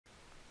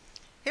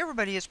Hey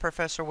everybody, it's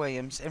Professor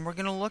Williams, and we're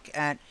going to look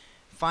at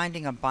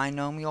finding a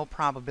binomial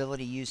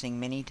probability using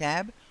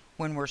Minitab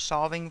when we're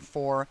solving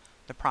for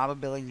the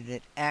probability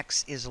that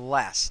x is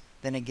less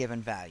than a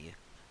given value.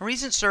 A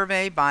recent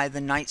survey by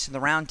the Knights of the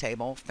Round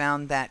Table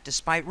found that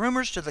despite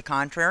rumors to the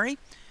contrary,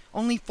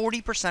 only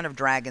 40% of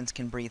dragons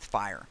can breathe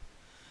fire.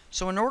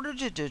 So in order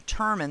to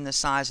determine the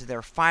size of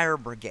their fire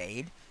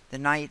brigade, the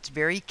Knights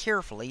very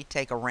carefully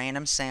take a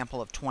random sample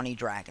of 20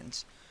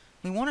 dragons.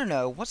 We want to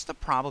know what's the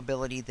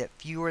probability that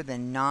fewer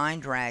than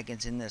 9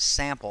 dragons in this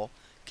sample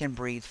can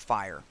breathe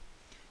fire.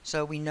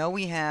 So we know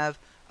we have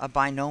a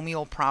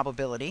binomial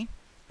probability,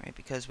 right,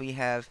 because we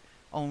have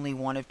only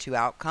one of two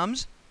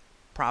outcomes.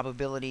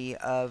 Probability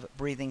of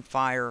breathing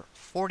fire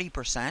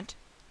 40%,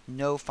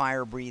 no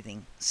fire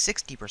breathing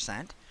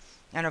 60%,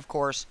 and of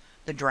course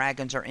the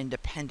dragons are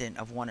independent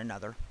of one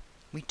another.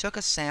 We took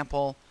a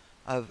sample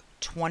of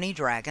 20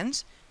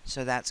 dragons,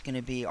 so that's going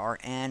to be our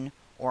n,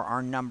 or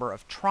our number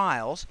of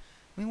trials.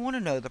 We want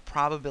to know the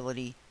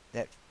probability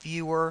that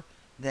fewer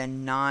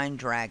than 9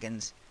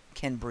 dragons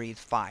can breathe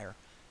fire.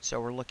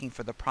 So we're looking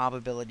for the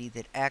probability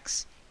that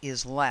x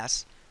is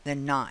less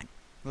than 9.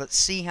 Let's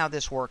see how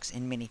this works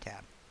in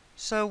Minitab.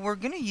 So we're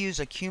going to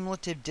use a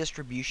cumulative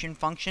distribution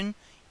function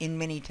in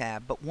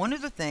Minitab, but one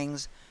of the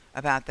things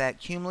about that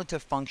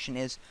cumulative function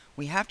is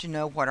we have to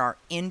know what our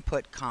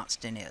input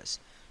constant is.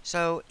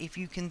 So if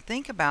you can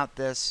think about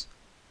this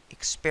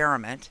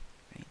experiment,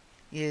 right,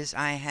 is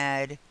I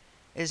had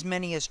as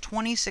many as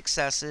 20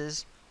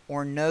 successes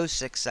or no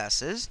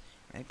successes,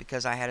 right,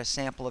 because I had a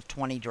sample of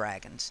 20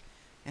 dragons.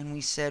 And we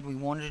said we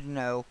wanted to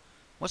know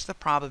what's the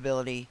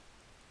probability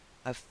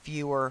of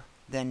fewer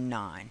than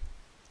 9.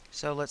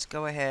 So let's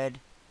go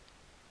ahead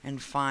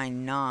and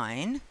find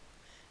 9.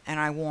 And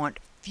I want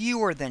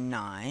fewer than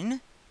 9.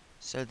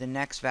 So the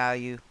next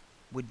value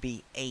would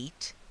be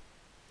 8.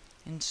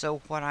 And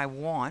so what I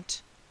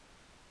want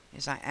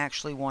is I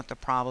actually want the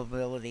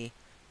probability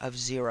of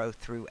 0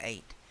 through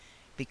 8.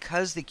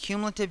 Because the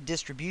cumulative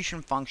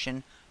distribution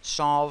function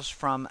solves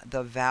from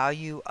the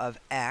value of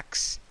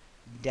x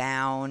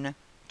down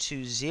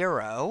to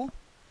 0,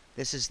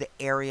 this is the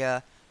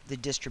area of the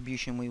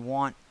distribution we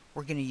want,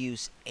 we're going to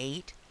use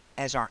 8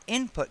 as our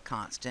input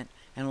constant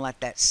and let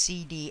that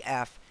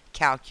CDF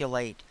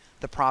calculate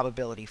the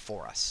probability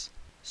for us.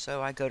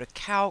 So I go to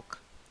Calc,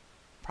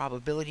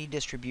 Probability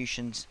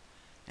Distributions,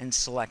 and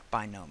select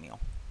Binomial.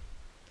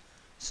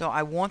 So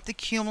I want the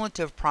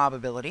cumulative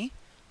probability,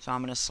 so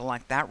I'm going to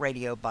select that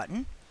radio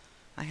button.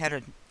 I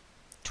had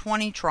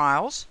 20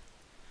 trials.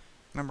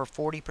 Remember,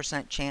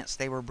 40% chance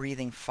they were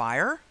breathing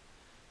fire.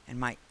 And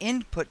my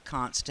input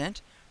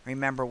constant,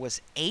 remember,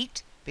 was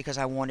 8 because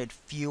I wanted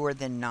fewer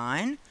than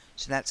 9.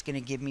 So that's going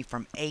to give me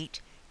from 8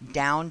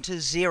 down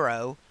to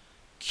 0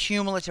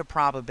 cumulative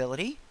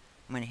probability.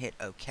 I'm going to hit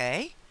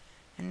OK.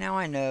 And now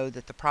I know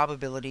that the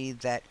probability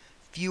that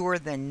fewer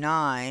than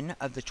 9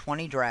 of the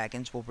 20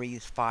 dragons will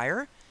breathe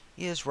fire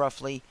is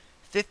roughly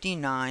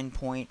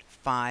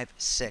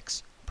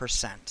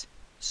 59.56%.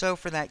 So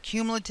for that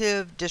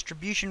cumulative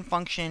distribution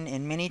function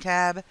in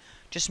Minitab,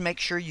 just make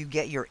sure you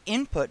get your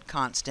input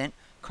constant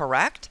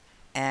correct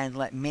and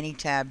let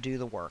Minitab do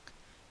the work.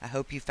 I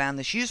hope you found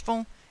this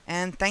useful,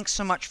 and thanks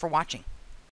so much for watching.